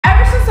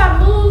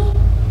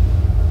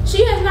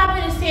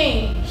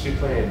16. She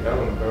playing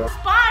dumb, bro.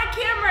 Spy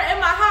camera in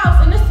my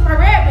house, and this is my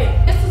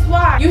rabbit. This is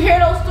why you hear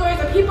those stories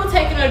of people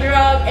taking a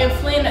drug and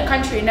fleeing the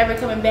country and never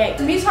coming back.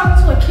 Me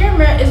talking to a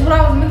camera is what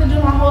I was meant to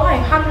do my whole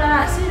life. How did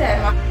I not see that?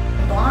 Am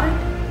I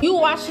blind? You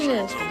watching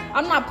this?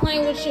 I'm not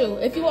playing with you.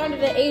 If you under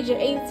the age of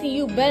 18,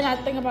 you better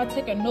not think about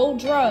taking no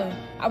drug.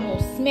 I will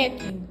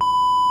smack you.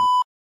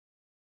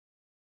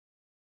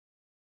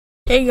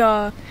 Hey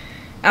y'all,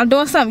 I'm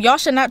doing something y'all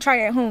should not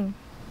try at home.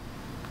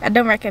 I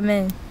don't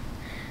recommend.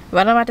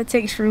 But I'm about to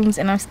take shrooms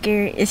and I'm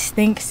scared. It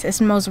stinks. It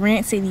smells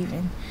rancid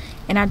even.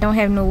 And I don't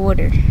have no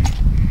water.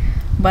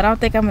 But I don't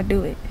think I'm gonna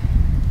do it.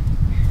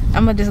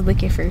 I'm gonna just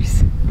lick it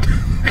first.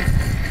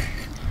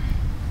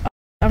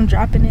 I'm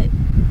dropping it.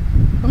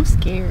 I'm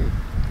scared.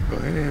 Go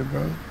ahead,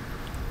 bro.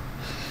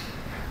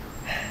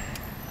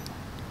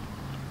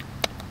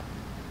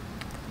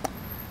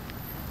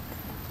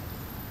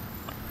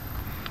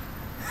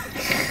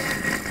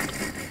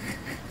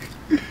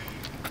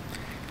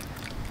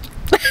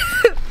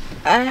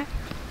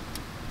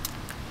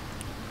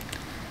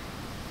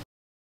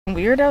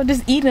 Weirdo,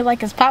 just eating it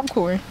like it's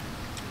popcorn.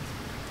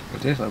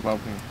 It tastes like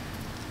popcorn.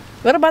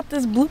 What about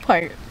this blue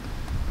part?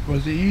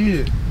 What's it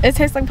eat? It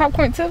tastes like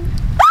popcorn too.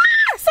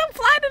 Ah! Some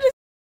fly to this.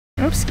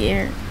 I'm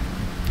scared.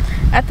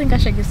 I think I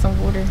should get some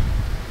water.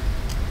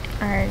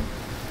 Alright.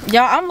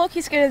 Y'all, I'm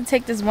low-key scared to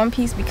take this one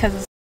piece because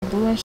it's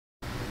blue and shit.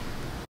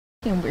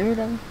 Fucking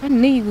weirdo. I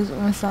knew you was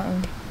on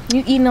something. You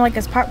eating it like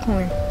it's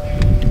popcorn.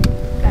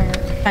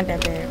 Alright. Not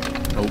that bad.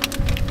 Nope.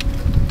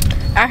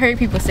 I heard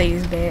people say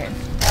it's bad.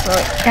 So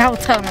I will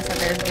tell myself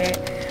that it's bad.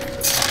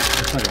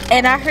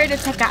 And I heard it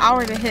take an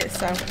hour to hit,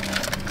 so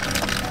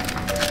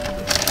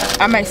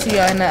I might see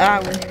y'all in an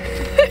hour.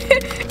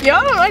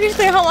 Y'all don't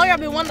understand how long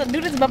I've been wanting to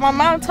do this, but my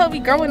mom told me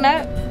growing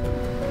up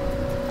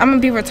I'm gonna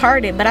be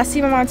retarded. But I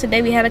see my mom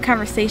today, we had a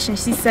conversation.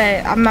 She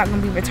said I'm not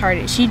gonna be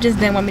retarded. She just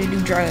didn't want me to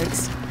do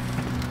drugs.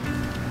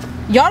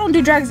 Y'all don't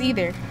do drugs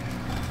either.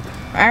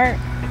 Alright?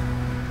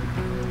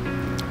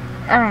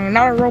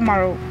 Not a role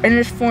model in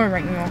this form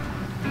right now.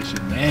 This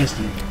shit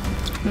nasty.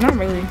 Not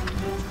really.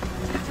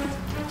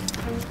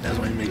 That's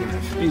why you're making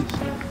that face.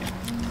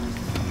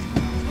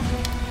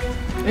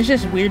 It's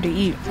just weird to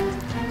eat.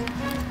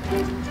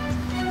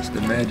 It's the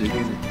magic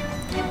in it.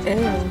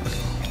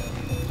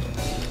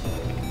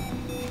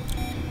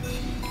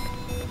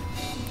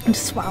 Ew.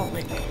 Just swallow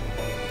it.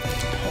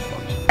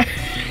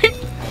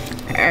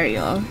 Alright,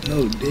 y'all.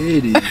 No,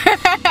 daddy.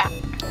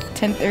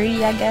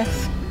 10:30, I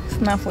guess. It's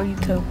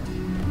 9:42.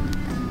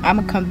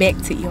 I'ma come back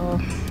to y'all.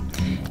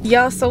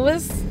 Y'all, so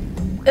it's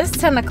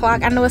 10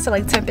 o'clock. I know it's at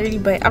like 10:30,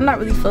 but I'm not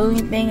really feeling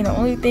anything. And the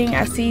only thing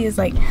I see is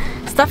like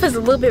stuff is a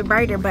little bit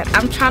brighter, but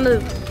I'm trying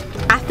to,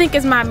 I think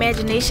it's my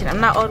imagination. I'm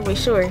not all the way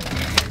sure.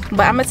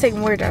 But I'm gonna take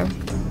more though.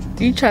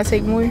 You trying to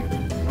take more?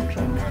 I'm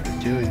trying not to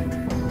kill you.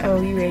 Oh,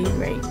 you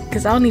right.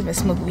 Cause I don't even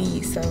smoke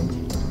weed, so.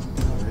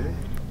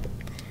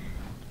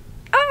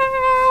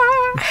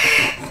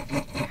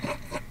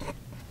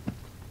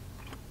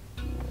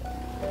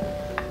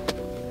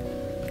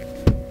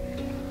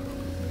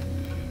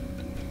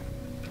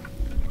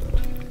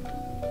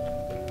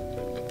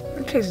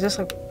 It tastes just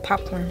like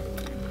popcorn.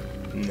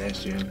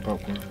 Nasty ass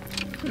popcorn.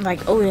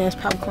 Like old ass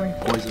popcorn.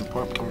 Poison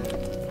popcorn.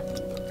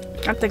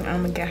 I think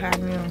I'm gonna get high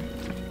now.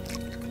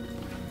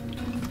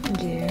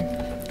 Yeah.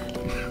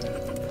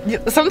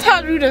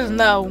 Sometimes you just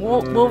know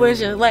what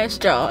was your last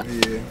straw.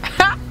 Yeah.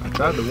 I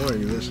tried to warn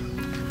you, listen.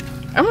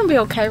 I'm gonna be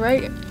okay,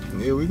 right?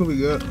 Yeah, we gonna be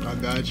good. I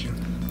got you.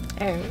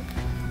 Alright.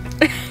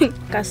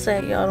 Like I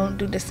said, y'all don't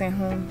do this at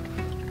home.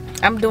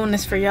 I'm doing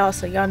this for y'all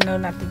so y'all know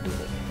not to do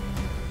it.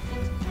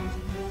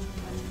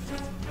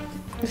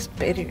 It's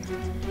bitter. You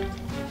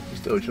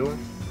still chewing?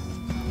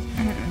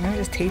 I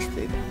just tasted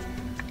it.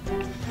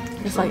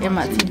 It's like in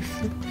my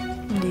teeth.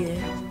 Yeah.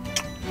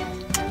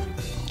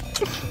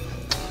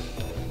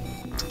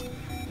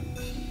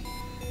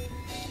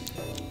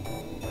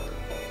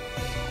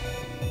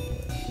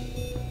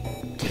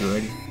 You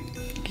ready?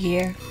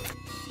 Yeah.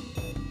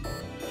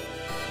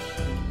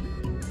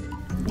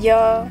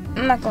 Y'all,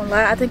 I'm not gonna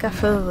lie, I think I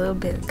feel a little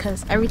bit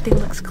because everything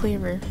looks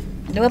clearer.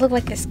 Do I look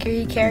like a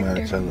scary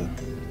character?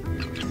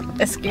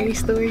 A scary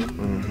story?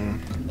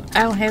 Mm-hmm.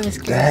 I don't have a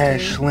scary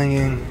Dash story.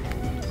 slinging,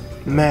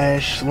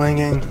 mash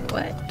slinging,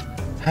 What?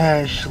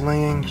 hash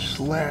slinging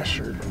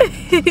slasher.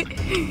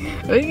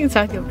 What are you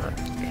talking about?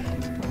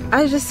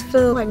 I just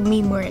feel like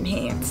me more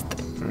enhanced.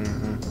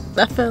 Mm-hmm.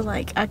 I feel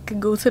like I could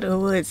go to the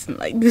woods and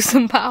like do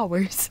some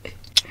powers.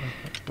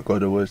 Go to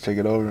the woods, take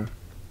it over.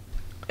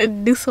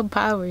 And do some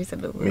powers in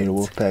the woods. Me and the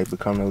wolf pack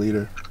become the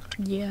leader.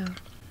 Yeah.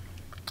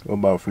 What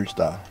about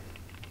freestyle?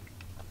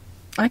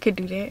 I could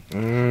do that.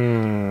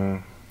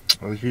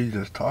 Well, you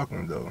just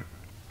talking though.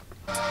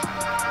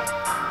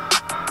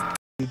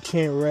 You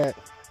can't rap,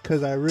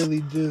 cause I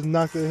really just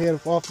knocked her head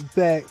off the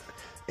back.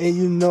 And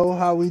you know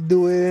how we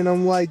do it, and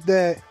I'm like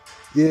that.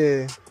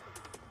 Yeah.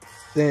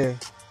 Damn.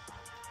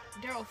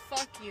 Daryl,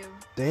 fuck you.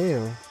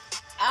 Damn.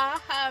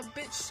 Aha,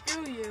 bitch,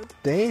 screw you.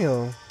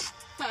 Damn.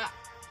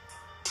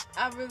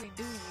 I really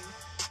do you.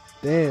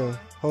 Damn.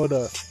 Hold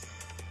up.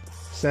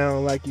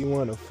 sound like you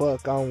wanna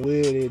fuck, I'm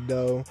with it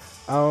though.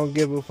 I don't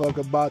give a fuck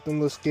about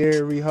them little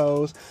scary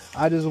hoes.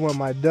 I just want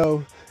my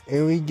dough,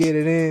 and we get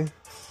it in,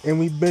 and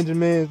we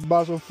Benjamins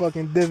bought some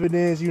fucking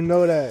dividends, you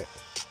know that.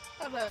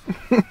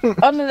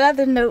 On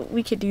another note,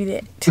 we could do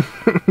that.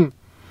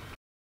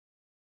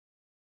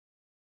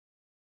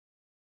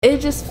 It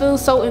just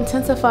feels so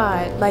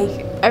intensified.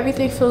 Like,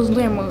 everything feels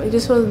normal. It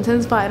just feels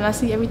intensified, and I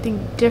see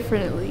everything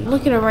differently.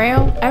 Looking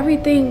around,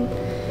 everything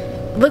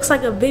looks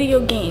like a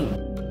video game.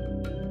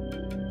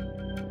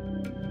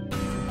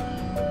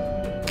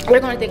 They're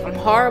gonna think I'm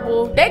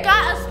horrible. They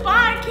got a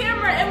spy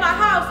camera in my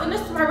house, and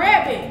this is my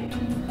rabbit.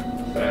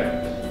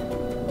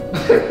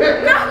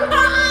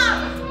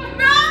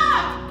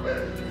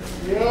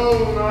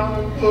 Yo,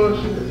 I'm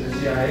pushing. The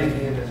CIA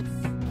being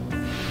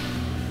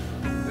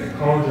they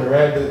cloned the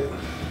rabbit.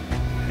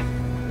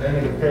 That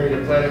nigga Perry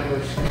the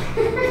platypus.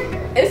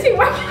 Is he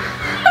working?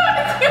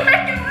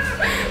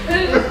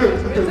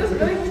 Is this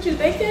really what you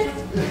thinking?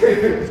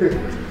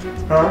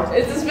 Huh?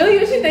 Is this really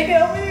what you thinking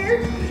over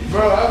here?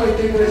 Bro, I've been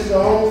thinking this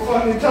the whole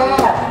fucking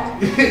time.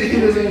 He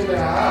just ain't been a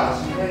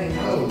house. You ain't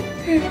know.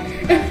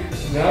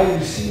 Now you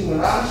see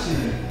what I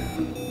see.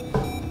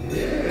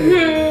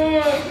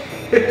 Yeah.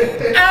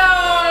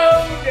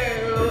 Oh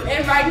no.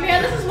 And right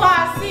now, this is why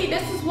I see.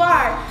 This is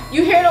why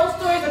you hear those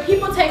stories of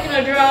people taking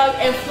a drug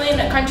and fleeing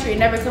the country and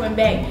never coming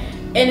back.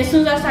 And as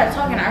soon as I started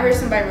talking, I heard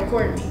somebody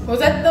record me. Was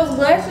that those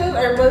glasses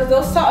or was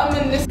those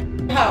something in this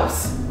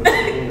house?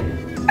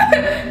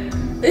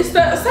 It's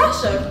the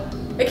Sasha.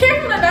 It came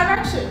from that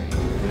direction.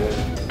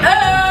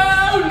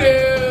 Oh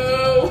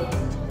no.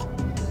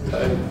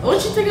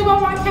 What you think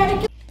about my cat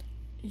again?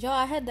 Y'all,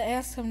 I had to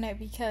ask him that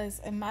because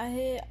in my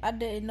head, I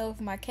didn't know if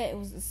my cat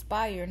was a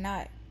spy or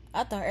not.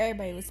 I thought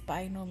everybody was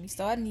spying on me,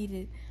 so I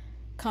needed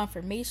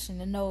confirmation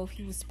to know if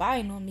he was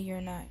spying on me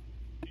or not.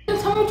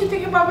 Tell me what you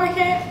think about my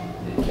cat.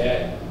 Your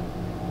cat.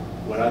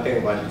 When I think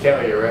about your cat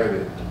or your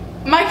rabbit?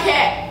 My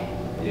cat.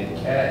 Your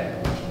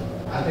cat.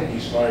 I think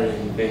he's smarter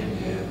than you think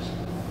he is.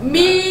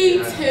 Me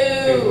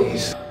too.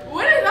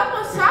 What is up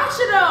with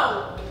Sasha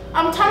though?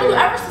 I'm telling you,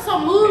 ever since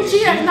I moved,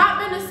 she has not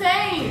been the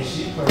same. And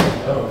she playing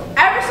dumb.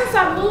 Ever since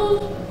I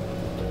moved,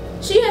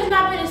 she has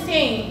not been the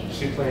same.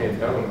 She playing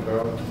dumb,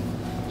 bro.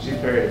 She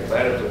Perry the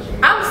platypus.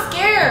 I'm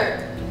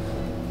scared.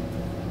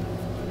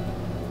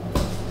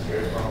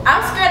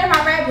 I'm scared of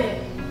my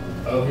rabbit.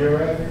 Of your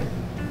rabbit?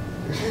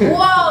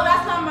 Whoa,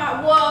 that's not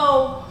my,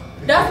 whoa.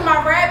 That's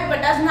my rabbit,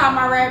 but that's not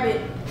my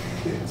rabbit.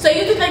 So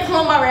you think they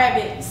clone my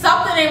rabbit.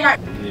 Something ain't right.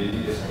 Yeah,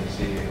 you just can't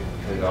see it.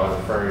 Because all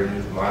the fur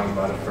is minded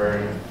by the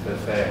fur, the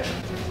fat.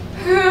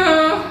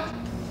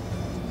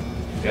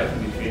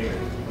 Definitely female.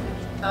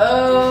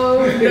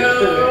 Oh no.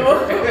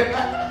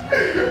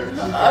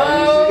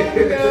 Oh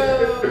no.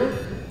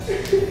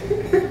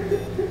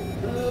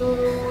 Oh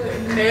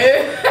no.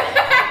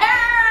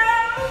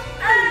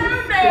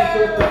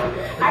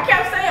 I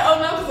kept saying oh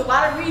no because a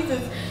lot of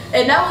reasons,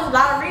 and that was a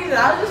lot of reasons.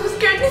 I was just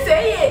scared to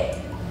say it.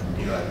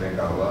 You gotta think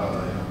out loud,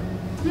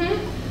 yeah.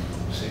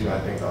 So you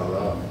gotta think out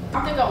loud. I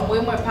think I'm way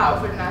more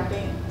powerful than I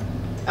think.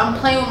 I'm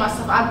playing with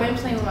myself. I've been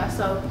playing with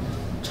myself,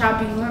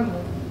 trying to be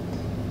normal.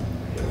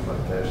 Yeah,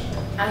 fuck that shit.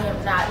 I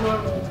am not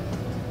normal.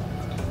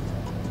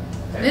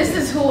 This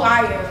is who I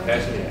am.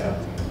 That's me, yeah.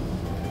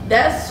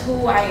 That's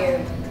who I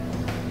am.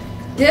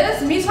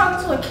 This, me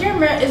talking to a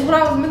camera is what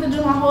I was meant to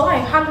do my whole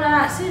life. How did I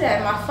not see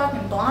that? Am I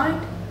fucking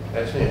blind?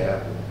 That's me,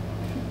 yeah.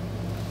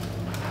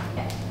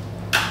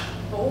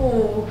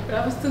 Oh,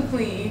 that was too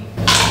clean.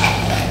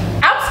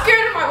 I'm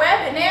scared of my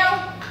rabbit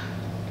now.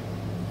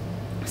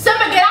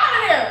 Somebody get out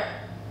of there.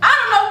 I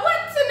don't know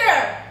what's in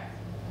there.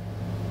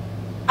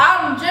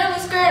 I'm generally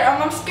scared.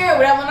 I'm scared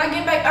with that. When I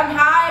get back, I'm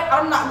high.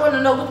 I'm not going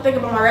to know what to think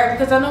about my rabbit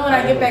because I know when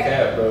I get back.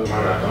 Cat, bro.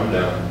 Why not come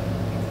down?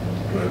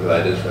 I'm gonna be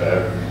like this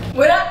forever.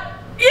 What up?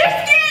 You're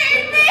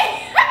scaring me.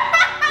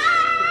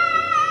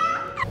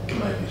 It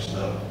might be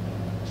slow.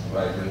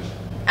 Like this.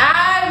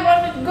 I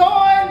want it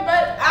gone,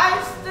 but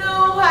I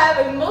still have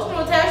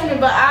emotional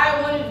attachment, but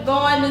I want it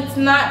gone. It's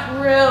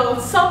not real.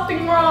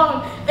 Something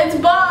wrong. It's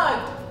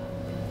bugged.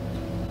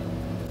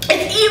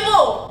 It's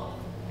evil.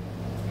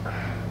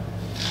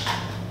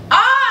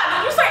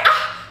 Ah, did you say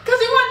ah? Because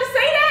you wanted to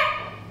say that?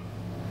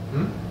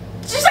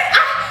 Did you say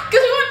ah?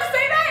 Because you wanted to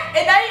say that?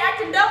 And now you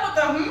acting dumb with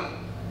the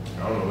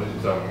I don't know what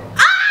you're talking about.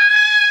 Ah!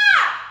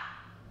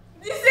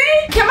 You see?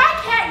 Can my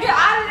cat get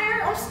out of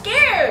there? I'm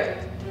scared.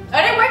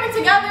 Are they working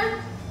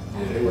together?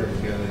 Yeah, they work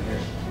together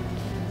here.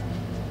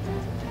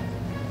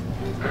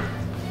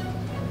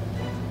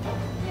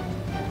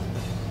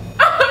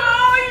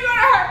 Oh, you're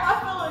gonna hurt my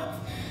feelings.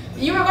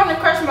 You were gonna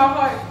crush my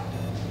heart.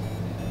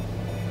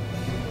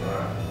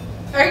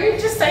 Are you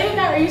just saying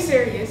that or are you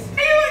serious?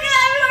 Are you looking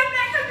at me like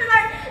that because you're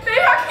like,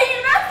 babe, how can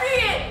you not see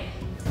it?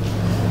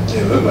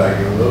 It look like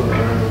it a little bit.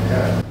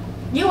 Cat.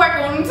 You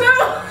working on them too?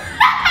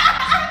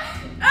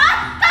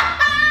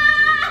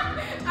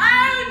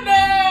 Oh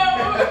no!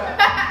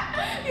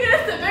 You're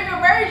just a bigger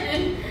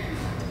version.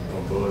 No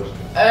bullshit.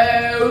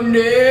 Oh no!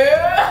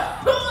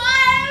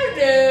 Oh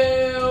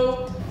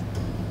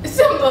no!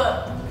 Simba!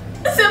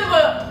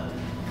 Simba!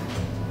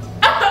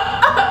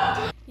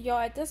 Y'all,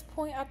 at this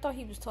point, I thought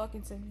he was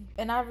talking to me.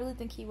 And I really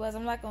think he was.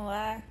 I'm not gonna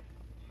lie.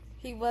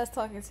 He was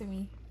talking to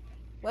me.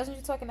 Wasn't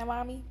you talking to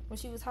mommy when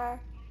she was high?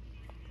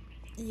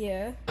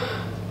 Yeah.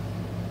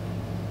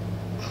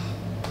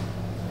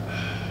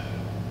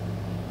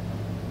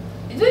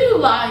 Is you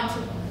lying to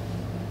me?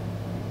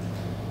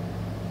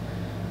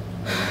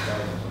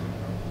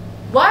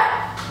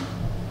 What?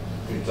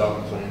 You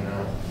talking to me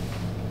now?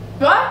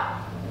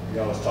 What?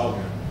 Y'all was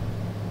talking.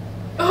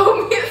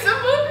 Oh, me and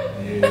Simba?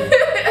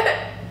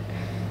 Yeah.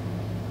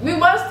 We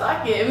was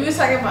talking. We was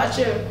talking about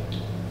you.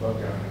 Fuck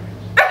y'all.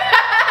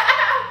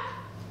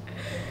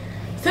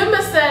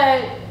 Simba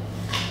said,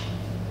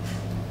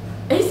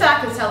 he said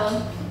I could tell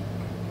him.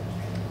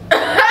 He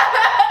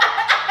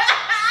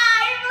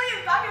really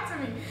is talking to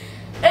me.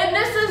 And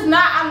this is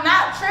not, I'm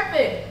not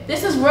tripping.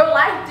 This is real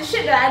life, the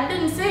shit that I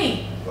didn't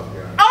see. Fuck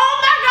y'all. Oh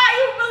my God,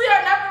 you really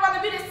are never going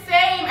to be the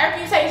same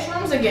after you take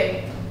shrooms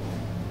again.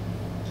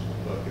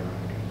 Fuck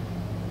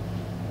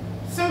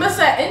y'all. Simba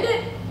said, end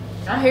it.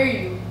 I hear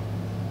you.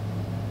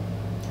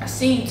 I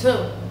see you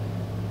too.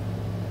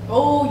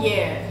 Oh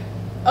yeah.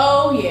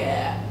 Oh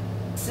yeah.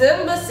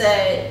 Simba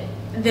said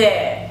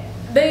that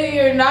they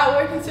are not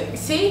working to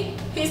see,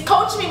 he's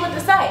coaching me what to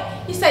say.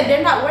 He said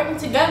they're not working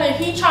together.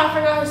 He trying to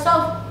figure out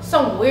himself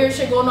some weird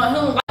shit going on.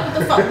 He don't like what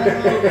the fuck going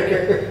on over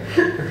here.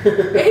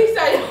 And he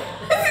said,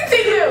 listen to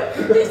you.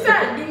 He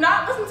said, do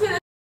not listen to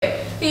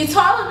this. He's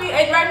telling me,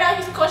 and right now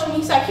he's coaching me.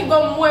 He said, keep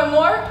going more and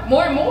more,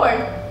 more and more.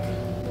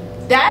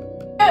 That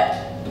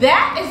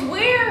is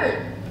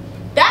weird.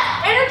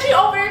 That energy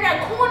over in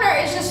that corner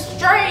is just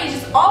strange.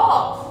 It's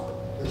off.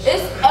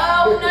 It's,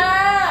 oh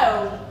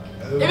no.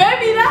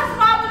 Maybe that's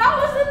why when I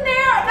was in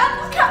there, I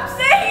just kept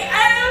saying,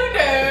 oh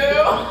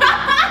no.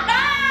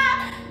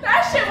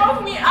 That shit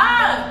woke me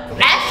up.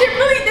 That shit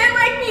really did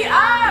wake me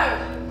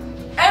up.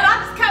 And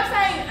I just kept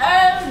saying,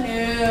 oh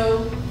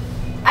no.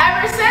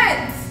 Ever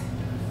since.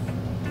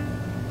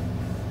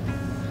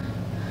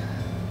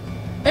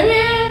 I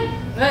mean,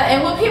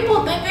 and when people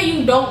think that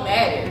you don't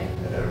matter.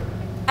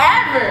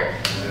 Ever.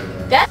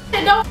 That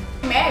shit don't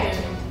matter.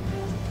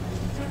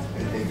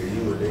 They think of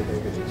you or they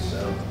think of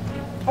yourself.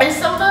 And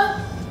Simba,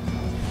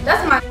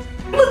 that's my.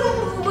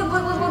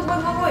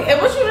 And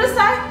what you just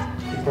say?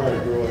 You probably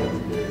grow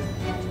every day.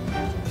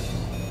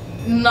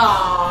 Nah.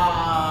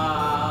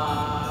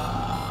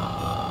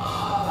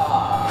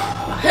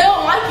 He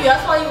don't like you.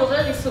 That's why you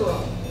allergic to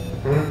him.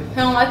 He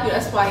don't like you.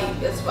 That's why.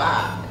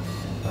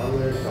 I'm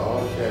allergic to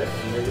all cats,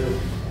 nigga.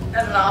 No,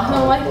 he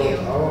don't like you. I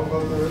don't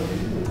fuck with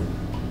you.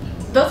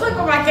 Don't talk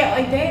about my cat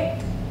like that.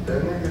 That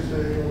nigga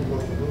said he don't fuck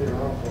with me. I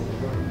don't fuck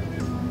with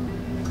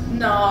him.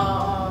 No.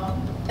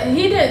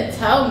 He didn't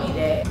tell me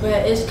that,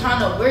 but it's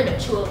kind of weird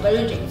that you're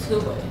allergic to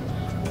it.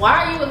 Why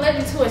are you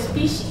allergic to a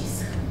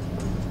species?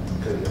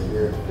 Because if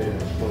you're a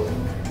finished foot,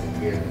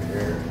 you're in the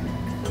air.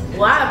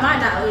 Why am I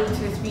not allergic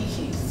to a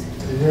species?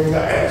 You ain't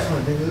got asthma,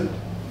 nigga.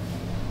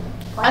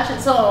 Watch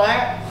it so,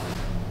 right?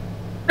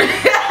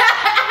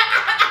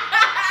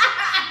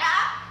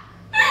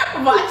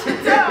 Watch it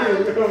so.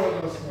 Who the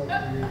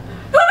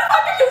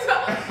fuck are you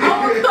talking? I'm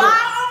gonna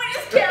climb over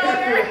this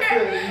counter.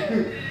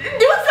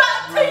 Do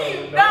something to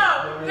you.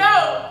 No.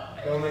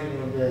 Don't make me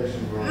embarrass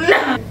you, bro. No. I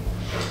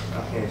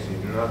can't see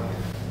nothing.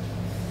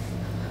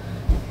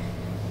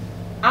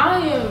 I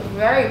am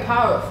very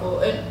powerful,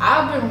 and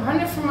I've been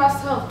running for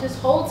myself this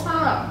whole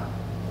time.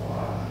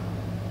 Wow.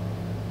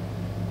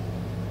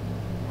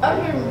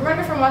 I've been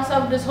running for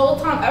myself this whole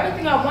time.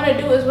 Everything I want to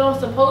do is what I'm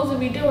supposed to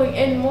be doing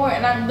and more,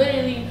 and I'm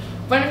literally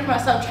running for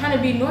myself, trying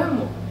to be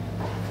normal.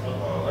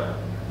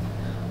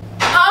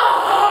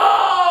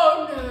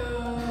 Oh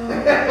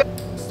no!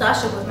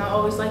 Sasha was not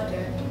always like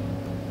that.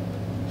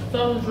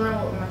 What was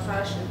wrong with my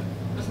Sasha?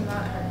 It's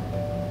not her.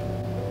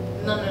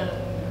 No.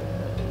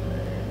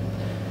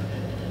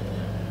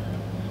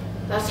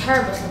 That's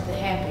her, but something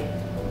happened.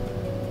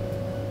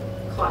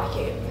 Clock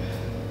it.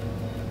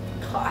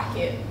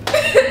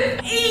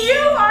 You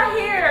are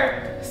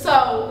here.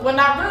 So when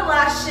I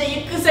realized shit,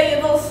 you could say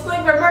a little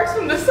slick remarks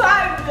from the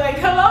side and be like,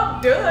 hello,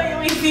 dude,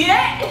 let me see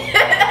that.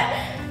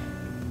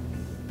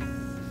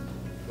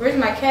 Where's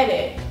my cat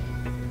at?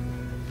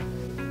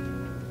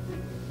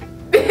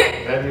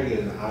 That nigga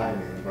is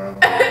hiding, bro.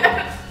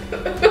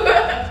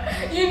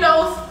 You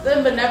know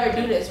Simba never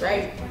do this,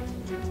 right?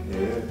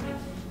 Yeah.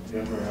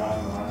 Never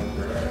hiding behind his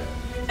grass.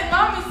 Did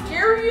mommy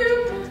scare you?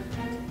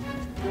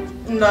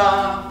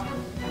 Nah.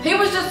 He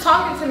was just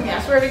talking to me, I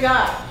swear to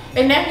God.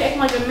 And now he acting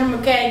like a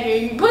normal cat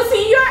again.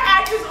 Pussy, your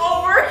act is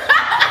over.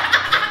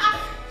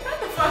 Shut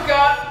the fuck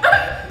up.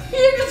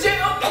 You're the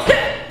joke.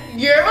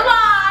 You're a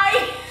lie.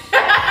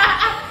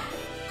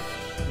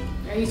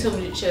 He told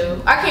me to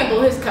chill. I can't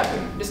blow his cover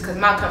just because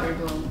my cover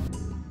blew.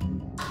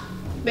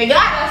 They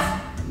got us.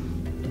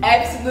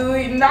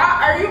 Absolutely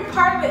not. Are you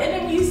part of the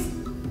enemies?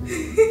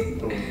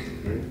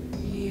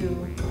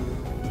 You.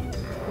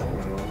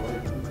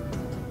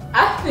 I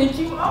think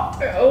you are.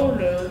 Oh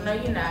no,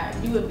 you're not.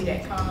 You would be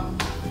that calm.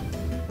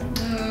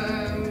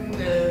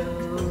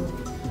 No.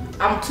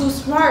 I'm too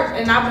smart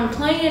and I've been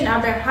playing,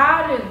 I've been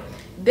hiding.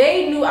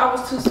 They knew I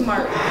was too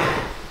smart.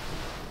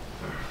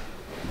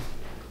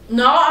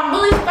 No, I'm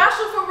really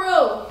special for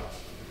real.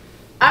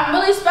 I'm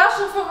really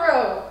special for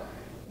real.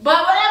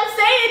 But what I'm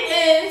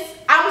saying is,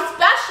 I'm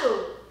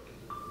special.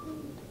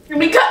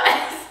 Because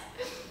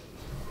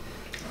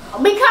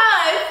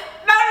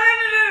no.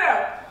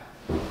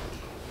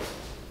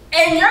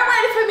 And you're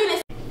waiting for me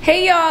to.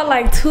 Hey y'all,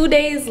 like 2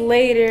 days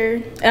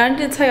later, and I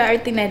need to tell you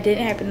everything that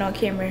didn't happen on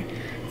camera.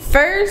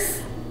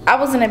 First, I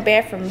was in the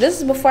bathroom. This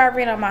is before I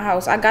ran out of my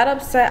house. I got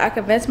upset. I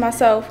convinced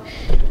myself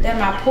that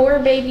my poor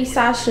baby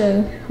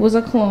Sasha was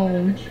a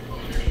clone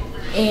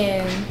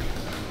and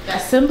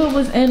that Simba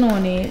was in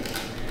on it.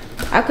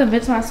 I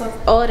convinced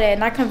myself all that,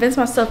 and I convinced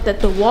myself that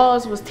the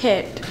walls was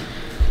tapped.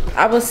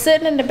 I was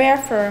sitting in the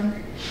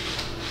bathroom.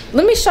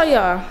 Let me show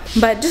y'all.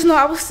 But just know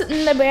I was sitting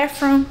in the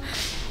bathroom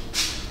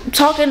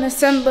talking to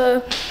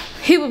Simba.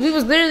 We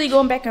was literally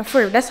going back and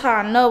forth. That's how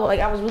I know, like,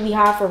 I was really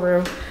high for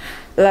real.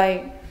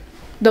 Like,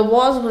 the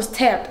walls was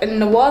tapped, and I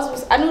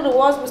knew the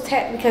walls was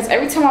tapped because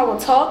every time I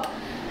would talk,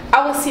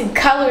 I would see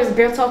colors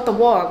bounce off the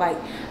wall. Like,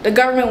 the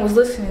government was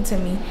listening to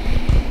me.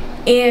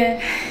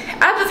 And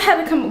I just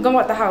had to go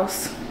out the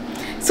house.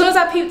 As soon as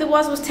I peeped the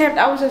walls was tapped,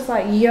 I was just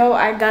like, yo,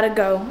 I gotta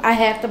go. I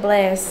have to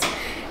blast.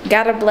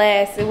 Gotta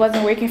blast. It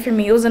wasn't working for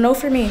me. It was a no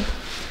for me.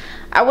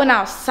 I went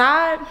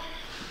outside.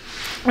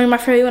 When my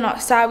friend went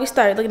outside, we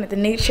started looking at the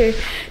nature.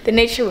 The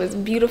nature was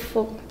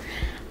beautiful.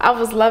 I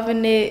was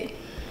loving it.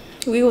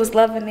 We was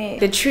loving it.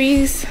 The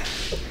trees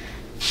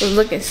was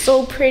looking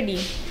so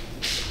pretty.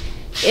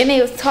 And they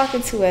was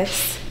talking to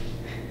us.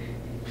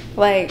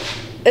 Like,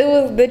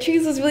 the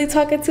trees was really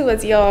talking to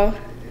us, y'all.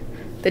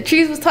 The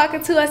trees was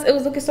talking to us. It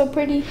was looking so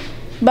pretty.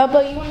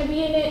 Bubba, you want to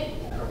be in it?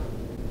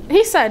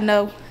 He said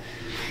no.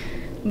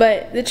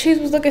 But the trees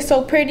was looking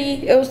so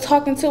pretty. It was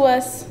talking to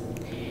us.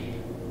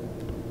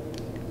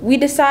 He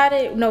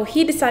decided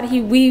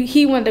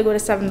he wanted to go to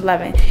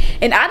 7-Eleven.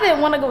 And I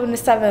didn't want to go to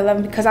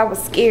 7-Eleven because I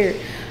was scared.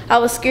 I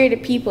was scared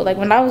of people. Like,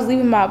 when I was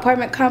leaving my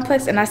apartment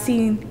complex and I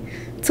seen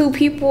 2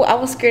 people, I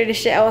was scared of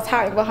shit. I was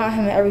hiding behind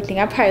him and everything.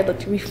 I probably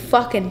looked really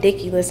fucking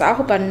ridiculous. I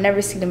hope I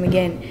never see them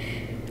again.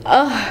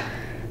 I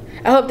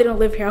hope they don't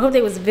live here. I hope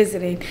they was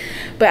visiting.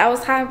 But I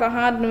was hiding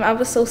behind them. I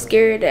was so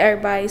scared of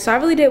everybody. So I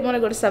really didn't want to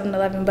go to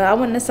 7-Eleven. But I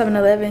went to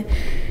 7-Eleven.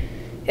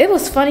 It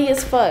was funny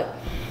as fuck.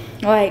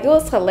 Like, it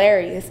was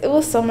hilarious. It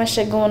was so much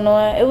shit going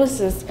on. It was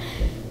this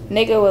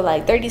nigga with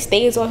like 30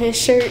 stains on his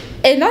shirt.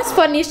 And that's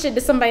funny shit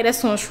to somebody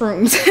that's on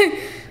shrooms.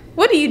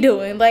 What are you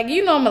doing? Like,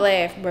 you know I'ma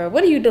laugh, bro.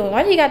 What are you doing?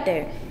 Why do you got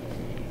that?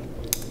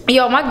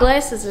 Yo, my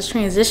glasses is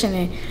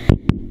transitioning.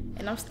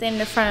 And I'm standing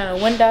in front of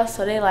the window,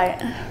 so they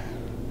like...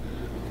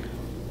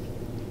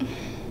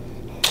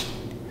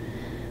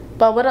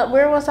 But what up?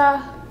 Where was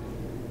I?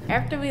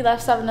 After we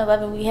left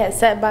 7-Eleven, we had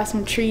sat by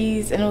some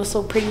trees, and it was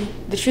so pretty.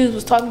 The trees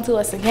was talking to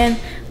us again.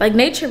 Like,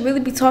 nature really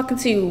be talking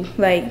to you.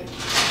 Like,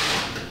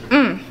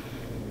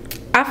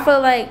 I feel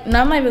like,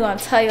 no, I'm not even gonna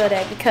tell you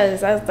that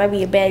because that'd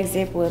be a bad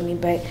example of me,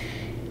 but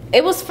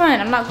it was fun.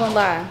 I'm not gonna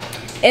lie.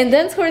 And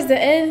then towards the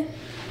end,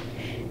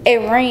 it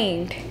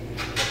rained.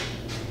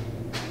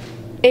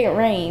 It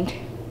rained.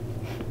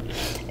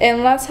 And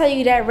when I tell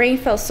you that rain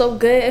felt so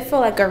good, it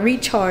felt like a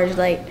recharge.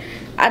 Like,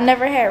 I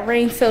never had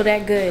rain feel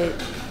that good.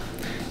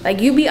 Like,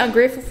 you be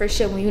ungrateful for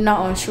shit when you're not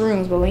on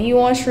shrooms, but when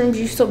you on shrooms,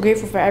 you're so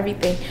grateful for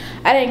everything.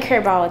 I didn't care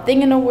about a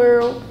thing in the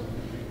world.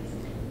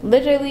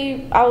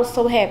 Literally, I was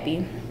so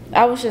happy.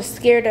 I was just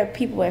scared of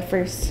people at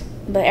first,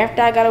 but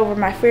after I got over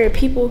my fear of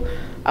people,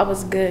 I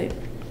was good.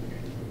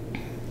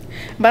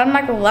 But I'm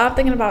not gonna lie,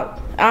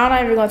 I'm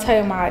not even gonna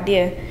tell you my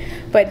idea.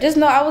 But just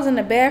know I was in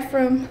the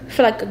bathroom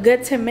for like a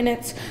good 10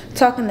 minutes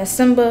talking to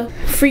Simba,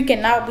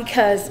 freaking out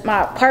because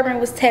my apartment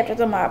was tapped. I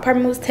thought my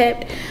apartment was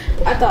tapped.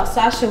 I thought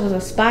Sasha was a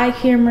spy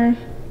camera.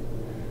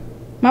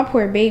 My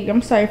poor baby,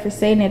 I'm sorry for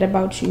saying that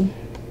about you.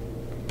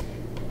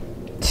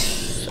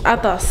 I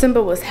thought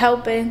Simba was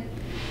helping,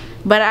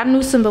 but I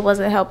knew Simba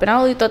wasn't helping. I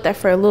only thought that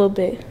for a little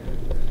bit.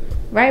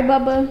 Right,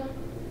 Bubba?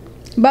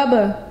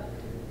 Bubba?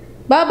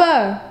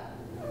 Bubba?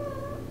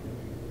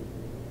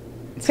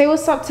 Say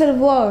what's up to the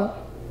vlog.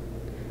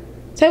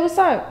 Say what's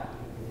up.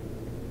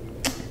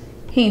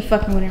 He ain't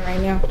fucking with it right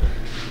now.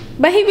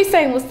 But he be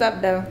saying what's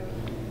up though.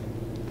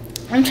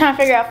 I'm trying to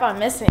figure out if I'm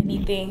missing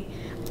anything.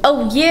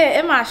 Oh yeah,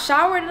 in my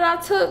shower that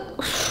I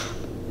took.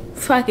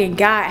 Fucking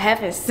God,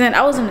 heaven sent.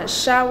 I was in the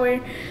shower.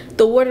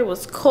 The water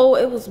was cold.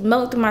 It was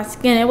melting through my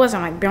skin. It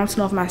wasn't like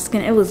bouncing off my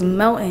skin. It was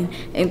melting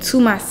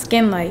into my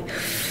skin, like,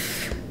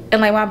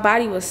 and like my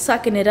body was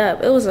sucking it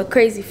up. It was a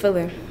crazy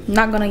feeling.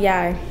 Not gonna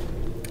lie.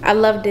 I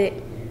loved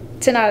it.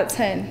 10 out of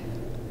 10.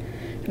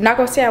 I'm not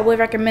gonna say I would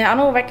recommend. I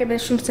don't recommend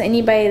shrooms to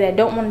anybody that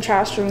don't want to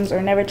try shrooms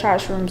or never try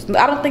shrooms.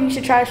 I don't think you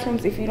should try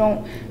shrooms if you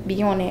don't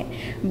be on it.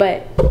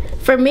 But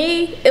for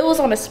me, it was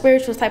on a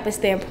spiritual type of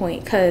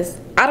standpoint, because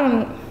I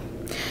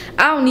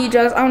don't need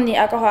drugs. I don't need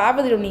alcohol. I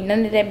really don't need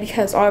none of that,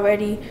 because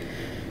already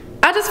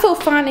I just feel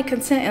fine and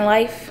content in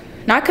life.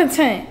 Not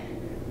content.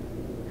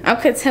 I'm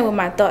content with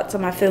my thoughts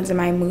and my feelings and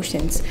my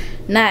emotions,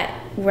 not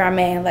where I'm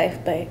at in life.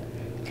 But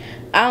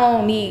I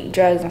don't need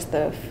drugs and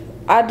stuff.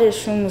 I did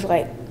shrooms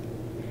like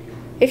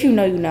If you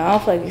know, you know. I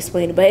don't feel like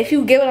explaining. But if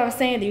you get what I'm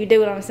saying, then you did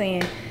what I'm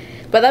saying.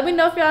 But let me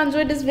know if y'all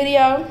enjoyed this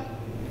video.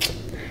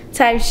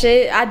 Type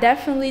shit. I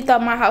definitely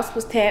thought my house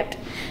was tapped.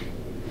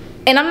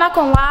 And I'm not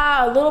gonna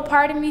lie, a little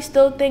part of me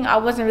still think I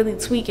wasn't really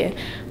tweaking.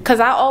 Because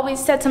I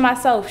always said to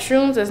myself,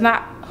 shrooms is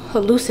not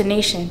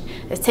hallucination.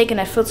 It's taking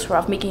that filter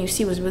off, making you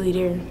see what's really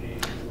there.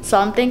 So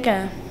I'm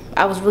thinking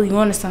I was really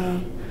on to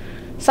something.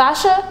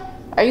 Sasha,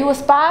 are you a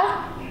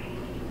spy?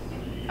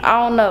 I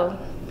don't know.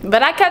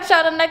 But I catch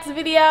y'all in the next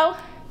video.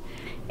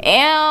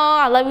 And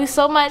I love you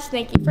so much.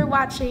 Thank you for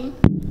watching.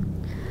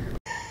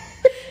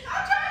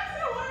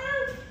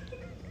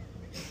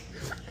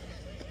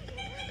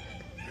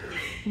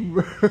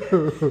 Bro. Let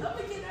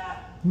me get up.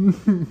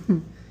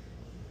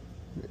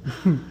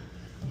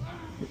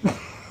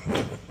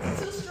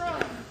 Too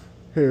strong.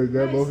 Here,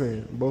 grab both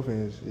hands. Both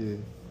hands, yeah.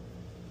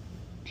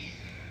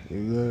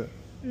 You good?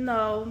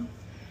 No.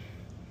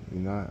 You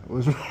not?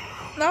 What's wrong?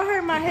 No, I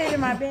hurt my head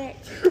and my back.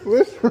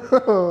 What's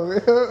wrong?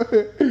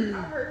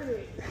 I heard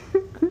it.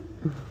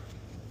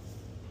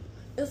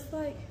 It's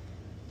like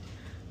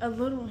a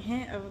little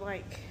hint of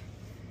like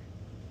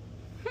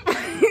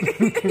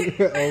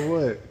Of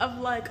what? of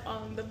like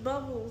the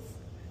bubbles.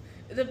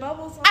 The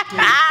bubbles. Yo,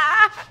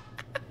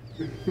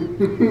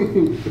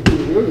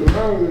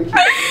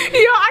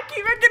 I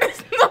keep making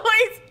this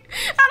noise.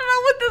 I don't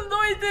know what this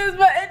noise is,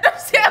 but it don't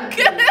sound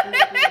good.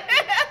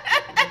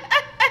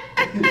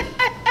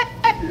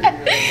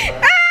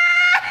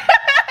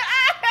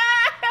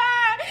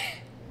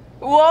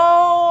 Whoa.